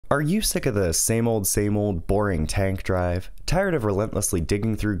Are you sick of the same old boring tank drive? Tired of relentlessly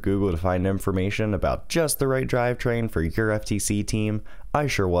digging through Google to find information about just the right drivetrain for your FTC team? I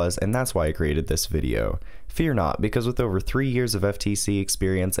sure was, and that's why I created this video. Fear not, because with over 3 years of FTC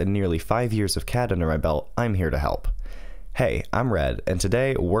experience and nearly 5 years of CAD under my belt, I'm here to help. Hey, I'm Red, and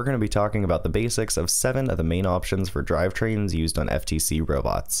today we're going to be talking about the basics of 7 of the main options for drivetrains used on FTC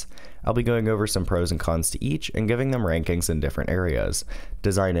robots. I'll be going over some pros and cons to each and giving them rankings in different areas.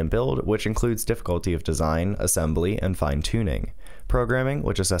 Design and build, which includes difficulty of design, assembly, and fine-tuning. Programming,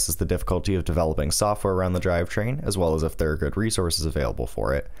 which assesses the difficulty of developing software around the drivetrain, as well as if there are good resources available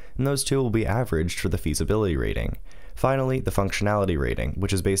for it, and those two will be averaged for the feasibility rating. Finally, the functionality rating,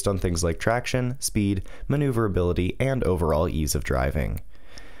 which is based on things like traction, speed, maneuverability, and overall ease of driving.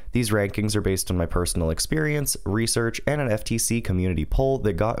 These rankings are based on my personal experience, research, and an FTC community poll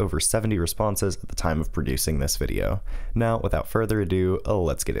that got over 70 responses at the time of producing this video. Now, without further ado,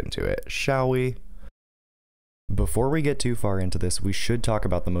 let's get into it, shall we? Before we get too far into this, we should talk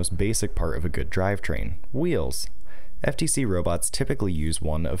about the most basic part of a good drivetrain: wheels. FTC robots typically use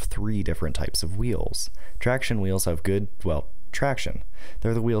one of 3 different types of wheels. Traction wheels have good, traction.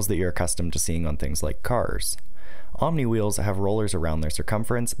 They're the wheels that you're accustomed to seeing on things like cars. Omni wheels have rollers around their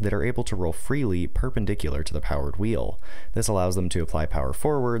circumference that are able to roll freely perpendicular to the powered wheel. This allows them to apply power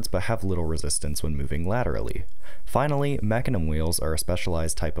forwards but have little resistance when moving laterally. Finally, mecanum wheels are a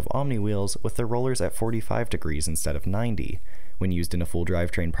specialized type of omni wheels with their rollers at 45 degrees instead of 90. When used in a full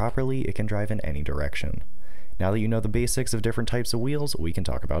drivetrain properly, it can drive in any direction. Now that you know the basics of different types of wheels, we can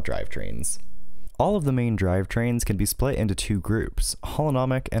talk about drivetrains. All of the main drivetrains can be split into 2 groups,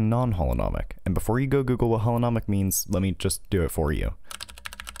 holonomic and non-holonomic. And before you go Google what holonomic means, let me just do it for you.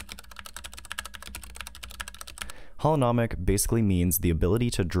 Holonomic basically means the ability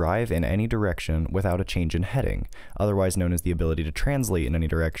to drive in any direction without a change in heading, otherwise known as the ability to translate in any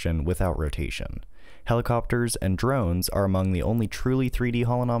direction without rotation. Helicopters and drones are among the only truly 3D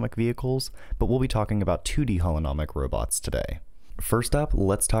holonomic vehicles, but we'll be talking about 2D holonomic robots today. First up,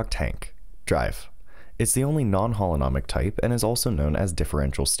 let's talk tank drive. It's the only non-holonomic type and is also known as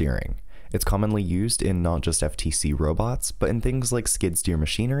differential steering. It's commonly used in not just FTC robots, but in things like skid steer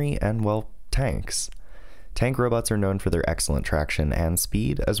machinery and, tanks. Tank robots are known for their excellent traction and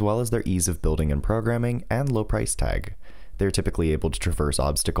speed, as well as their ease of building and programming and low price tag. They're typically able to traverse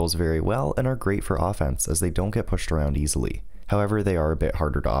obstacles very well and are great for offense as they don't get pushed around easily. However, they are a bit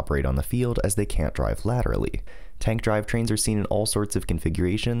harder to operate on the field as they can't drive laterally. Tank drivetrains are seen in all sorts of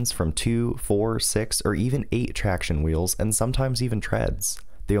configurations from 2, 4, 6, or even 8 traction wheels and sometimes even treads.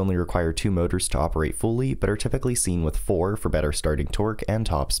 They only require 2 motors to operate fully, but are typically seen with 4 for better starting torque and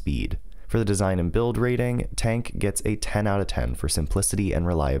top speed. For the design and build rating, tank gets a 10 out of 10 for simplicity and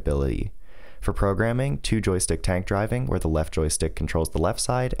reliability. For programming, 2 joystick tank driving, where the left joystick controls the left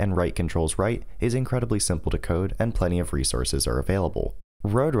side and right controls right, is incredibly simple to code and plenty of resources are available.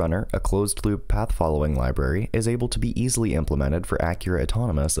 Roadrunner, a closed-loop path-following library, is able to be easily implemented for accurate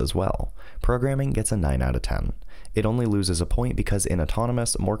autonomous as well. Programming gets a 9 out of 10. It only loses a point because in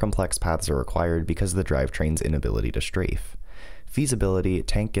autonomous, more complex paths are required because of the drivetrain's inability to strafe. Feasibility,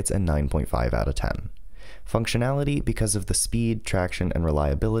 tank gets a 9.5 out of 10. Functionality, because of the speed, traction, and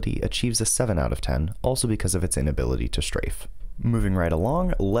reliability, achieves a 7 out of 10, also because of its inability to strafe. Moving right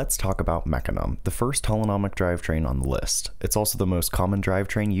along, let's talk about mecanum, the first holonomic drivetrain on the list. It's also the most common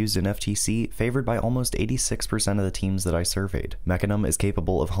drivetrain used in FTC, favored by almost 86% of the teams that I surveyed. Mecanum is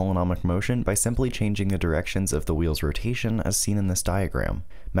capable of holonomic motion by simply changing the directions of the wheel's rotation as seen in this diagram.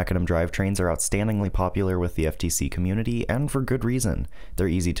 Mecanum drivetrains are outstandingly popular with the FTC community, and for good reason. They're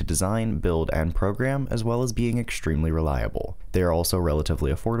easy to design, build, and program, as well as being extremely reliable. They are also relatively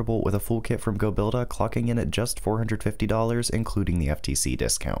affordable, with a full kit from GoBuilda clocking in at just $450, including the FTC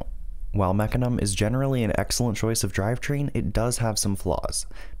discount. While mecanum is generally an excellent choice of drivetrain, it does have some flaws.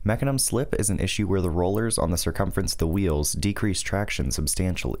 Mecanum slip is an issue where the rollers on the circumference of the wheels decrease traction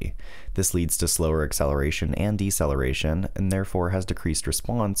substantially. This leads to slower acceleration and deceleration, and therefore has decreased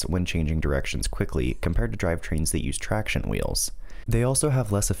response when changing directions quickly compared to drivetrains that use traction wheels. They also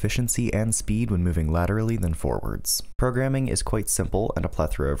have less efficiency and speed when moving laterally than forwards. Programming is quite simple, and a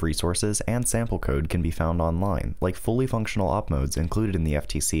plethora of resources and sample code can be found online, like fully functional op modes included in the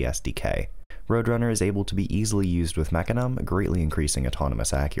FTC SDK. Roadrunner is able to be easily used with mecanum, greatly increasing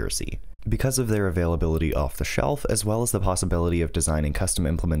autonomous accuracy. Because of their availability off the shelf, as well as the possibility of designing custom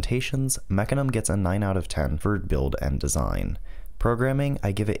implementations, mecanum gets a 9 out of 10 for build and design. Programming,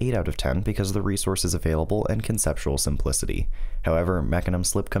 I give it 8 out of 10 because of the resources available and conceptual simplicity. However, mecanum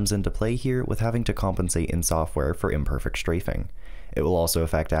slip comes into play here with having to compensate in software for imperfect strafing. It will also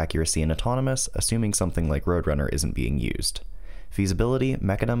affect accuracy in autonomous, assuming something like Roadrunner isn't being used. Feasibility,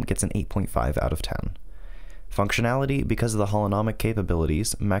 mecanum gets an 8.5 out of 10. Functionality, because of the holonomic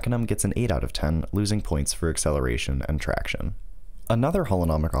capabilities, mecanum gets an 8 out of 10, losing points for acceleration and traction. Another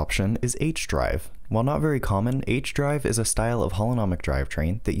holonomic option is H-drive. While not very common, H-drive is a style of holonomic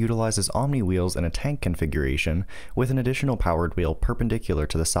drivetrain that utilizes omni wheels in a tank configuration with an additional powered wheel perpendicular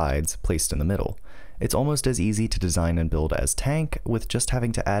to the sides placed in the middle. It's almost as easy to design and build as tank, with just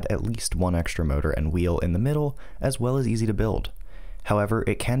having to add at least one extra motor and wheel in the middle, as well as easy to build. However,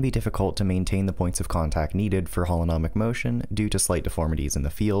 it can be difficult to maintain the points of contact needed for holonomic motion due to slight deformities in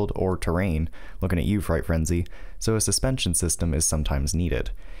the field or terrain, looking at you, Fright Frenzy, so a suspension system is sometimes needed.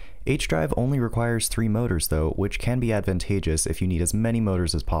 H-drive only requires 3 motors though, which can be advantageous if you need as many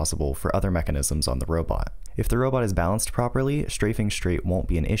motors as possible for other mechanisms on the robot. If the robot is balanced properly, strafing straight won't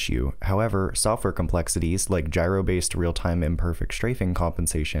be an issue. However, software complexities like gyro-based real-time imperfect strafing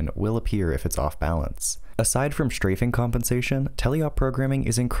compensation will appear if it's off balance. Aside from strafing compensation, teleop programming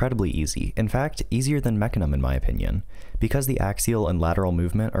is incredibly easy, in fact, easier than mecanum in my opinion. Because the axial and lateral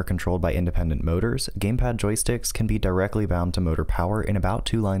movement are controlled by independent motors, gamepad joysticks can be directly bound to motor power in about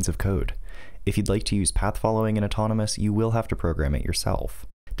 2 lines of code. If you'd like to use path following in autonomous, you will have to program it yourself.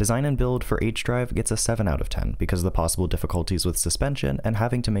 Design and build for H-drive gets a 7 out of 10 because of the possible difficulties with suspension and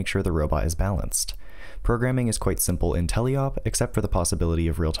having to make sure the robot is balanced. Programming is quite simple in teleop, except for the possibility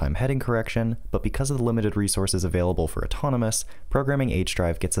of real-time heading correction, but because of the limited resources available for autonomous, programming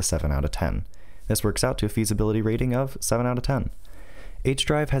H-drive gets a 7 out of 10. This works out to a feasibility rating of 7 out of 10.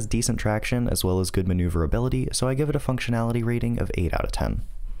 H-drive has decent traction as well as good maneuverability, so I give it a functionality rating of 8 out of 10.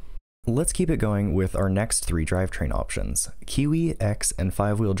 Let's keep it going with our next 3 drivetrain options. Kiwi, X, and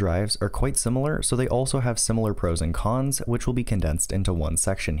 5-wheel drives are quite similar, so they also have similar pros and cons, which will be condensed into one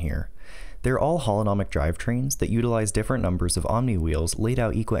section here. They're all holonomic drivetrains that utilize different numbers of omni wheels laid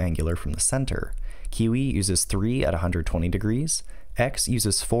out equiangular from the center. Kiwi uses 3 at 120 degrees, X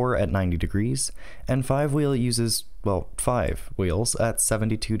uses 4 at 90 degrees, and 5-wheel uses, well, 5 wheels at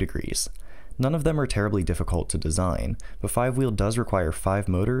 72 degrees. None of them are terribly difficult to design, but 5-wheel does require 5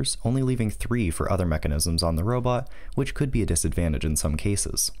 motors, only leaving 3 for other mechanisms on the robot, which could be a disadvantage in some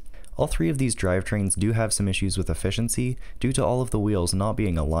cases. All 3 of these drivetrains do have some issues with efficiency due to all of the wheels not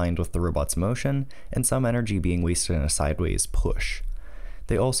being aligned with the robot's motion and some energy being wasted in a sideways push.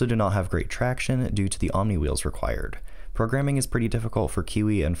 They also do not have great traction due to the omni wheels required. Programming is pretty difficult for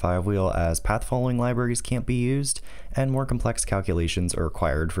Kiwi and 5-wheel as path following libraries can't be used, and more complex calculations are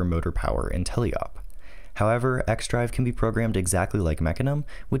required for motor power in teleop. However, X-drive can be programmed exactly like mecanum,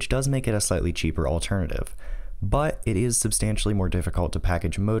 which does make it a slightly cheaper alternative. But it is substantially more difficult to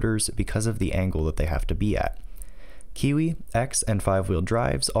package motors because of the angle that they have to be at. Kiwi, X, and 5-wheel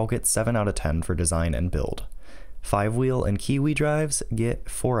drives all get 7 out of 10 for design and build. 5-wheel and Kiwi drives get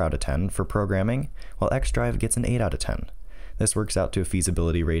 4 out of 10 for programming, while X-drive gets an 8 out of 10. This works out to a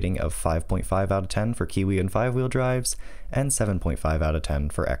feasibility rating of 5.5 out of 10 for Kiwi and 5-wheel drives, and 7.5 out of 10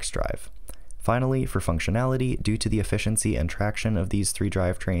 for X-drive. Finally, for functionality, due to the efficiency and traction of these 3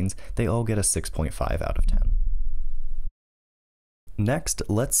 drivetrains, they all get a 6.5 out of 10. Next,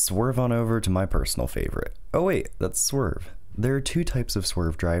 let's swerve on over to my personal favorite. Oh wait, that's swerve. There are 2 types of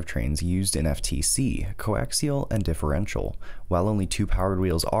swerve drivetrains used in FTC, coaxial and differential. While only 2 powered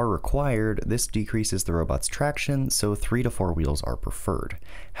wheels are required, this decreases the robot's traction, so 3 to 4 wheels are preferred.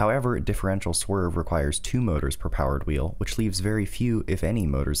 However, differential swerve requires 2 motors per powered wheel, which leaves very few, if any,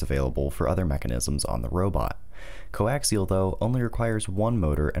 motors available for other mechanisms on the robot. Coaxial, though, only requires 1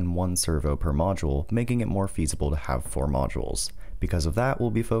 motor and 1 servo per module, making it more feasible to have 4 modules. Because of that,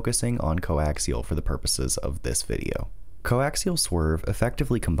 we'll be focusing on coaxial for the purposes of this video. Coaxial swerve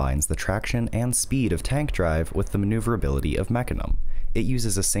effectively combines the traction and speed of tank drive with the maneuverability of mecanum. It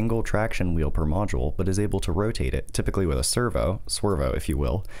uses a single traction wheel per module, but is able to rotate it, typically with a swervo if you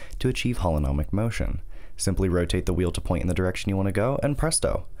will, to achieve holonomic motion. Simply rotate the wheel to point in the direction you want to go, and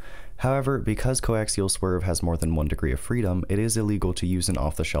presto! However, because coaxial swerve has more than 1 degree of freedom, it is illegal to use an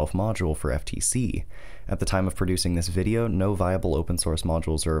off-the-shelf module for FTC. At the time of producing this video, no viable open source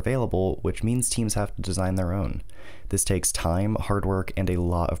modules are available, which means teams have to design their own. This takes time, hard work, and a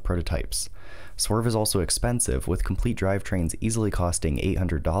lot of prototypes. Swerve is also expensive, with complete drivetrains easily costing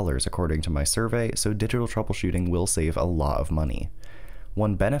 $800 according to my survey, so digital troubleshooting will save a lot of money.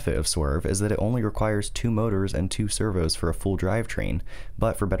 One benefit of swerve is that it only requires 2 motors and 2 servos for a full drivetrain,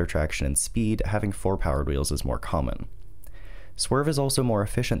 but for better traction and speed, having 4 powered wheels is more common. Swerve is also more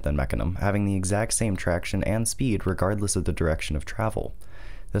efficient than mecanum, having the exact same traction and speed regardless of the direction of travel.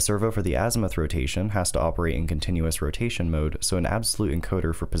 The servo for the azimuth rotation has to operate in continuous rotation mode, so an absolute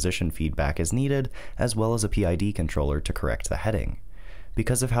encoder for position feedback is needed, as well as a PID controller to correct the heading.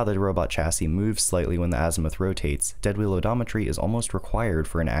 Because of how the robot chassis moves slightly when the azimuth rotates, deadwheel odometry is almost required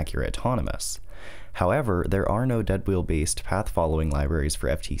for an accurate autonomous. However, there are no deadwheel-based path-following libraries for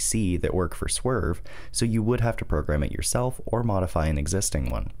FTC that work for Swerve, so you would have to program it yourself or modify an existing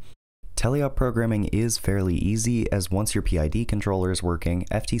one. Teleop programming is fairly easy, as once your PID controller is working,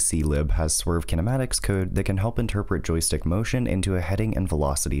 FTC Lib has Swerve kinematics code that can help interpret joystick motion into a heading and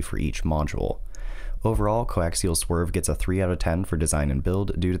velocity for each module. Overall, coaxial Swerve gets a 3 out of 10 for design and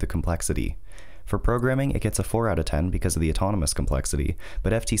build due to the complexity. For programming, it gets a 4 out of 10 because of the autonomous complexity,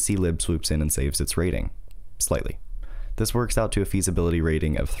 but FTC Lib swoops in and saves its rating. Slightly. This works out to a feasibility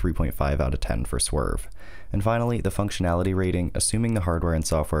rating of 3.5 out of 10 for Swerve. And finally, the functionality rating, assuming the hardware and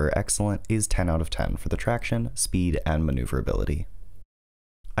software are excellent, is 10 out of 10 for the traction, speed, and maneuverability.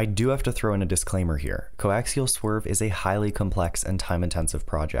 I do have to throw in a disclaimer here. Coaxial Swerve is a highly complex and time-intensive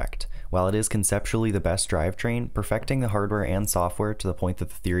project. While it is conceptually the best drivetrain, perfecting the hardware and software to the point that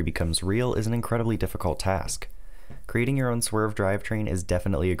the theory becomes real is an incredibly difficult task. Creating your own Swerve drivetrain is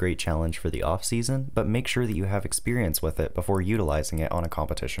definitely a great challenge for the off-season, but make sure that you have experience with it before utilizing it on a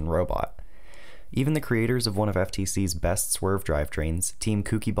competition robot. Even the creators of one of FTC's best Swerve drivetrains, Team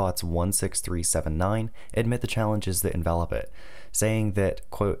KookieBots 16379, admit the challenges that envelop it, saying that,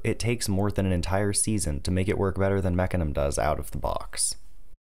 quote, "It takes more than an entire season to make it work better than mecanum does out of the box."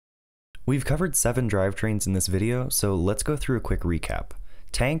 We've covered 7 drivetrains in this video, so let's go through a quick recap.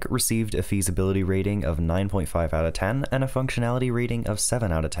 Tank received a feasibility rating of 9.5 out of 10 and a functionality rating of 7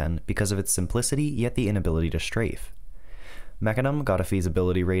 out of 10 because of its simplicity yet the inability to strafe. Mecanum got a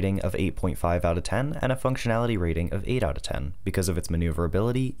feasibility rating of 8.5 out of 10 and a functionality rating of 8 out of 10 because of its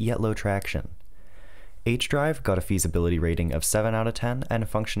maneuverability yet low traction. H-Drive got a feasibility rating of 7 out of 10 and a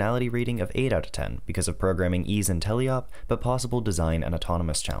functionality rating of 8 out of 10 because of programming ease and teleop, but possible design and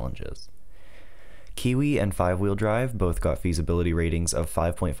autonomous challenges. Kiwi and 5-wheel drive both got feasibility ratings of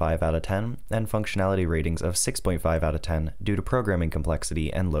 5.5 out of 10 and functionality ratings of 6.5 out of 10 due to programming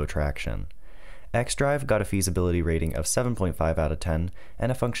complexity and low traction. X-Drive got a feasibility rating of 7.5 out of 10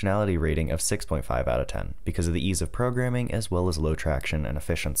 and a functionality rating of 6.5 out of 10 because of the ease of programming as well as low traction and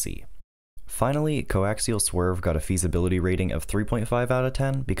efficiency. Finally, coaxial Swerve got a feasibility rating of 3.5 out of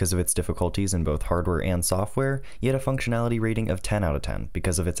 10 because of its difficulties in both hardware and software, yet a functionality rating of 10 out of 10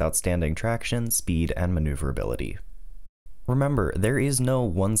 because of its outstanding traction, speed, and maneuverability. Remember, there is no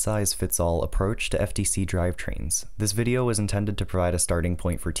one-size-fits-all approach to FTC drivetrains. This video was intended to provide a starting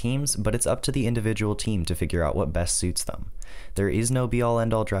point for teams, but it's up to the individual team to figure out what best suits them. There is no be-all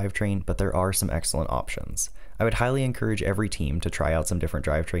end-all drivetrain, but there are some excellent options. I would highly encourage every team to try out some different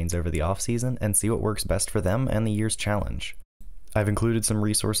drivetrains over the off-season and see what works best for them and the year's challenge. I've included some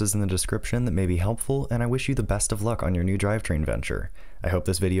resources in the description that may be helpful, and I wish you the best of luck on your new drivetrain venture. I hope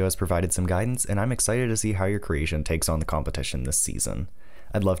this video has provided some guidance, and I'm excited to see how your creation takes on the competition this season.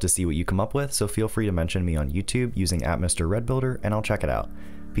 I'd love to see what you come up with, so feel free to mention me on YouTube using @MrRedBuilder, and I'll check it out.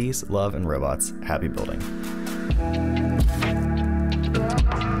 Peace, love, and robots. Happy building.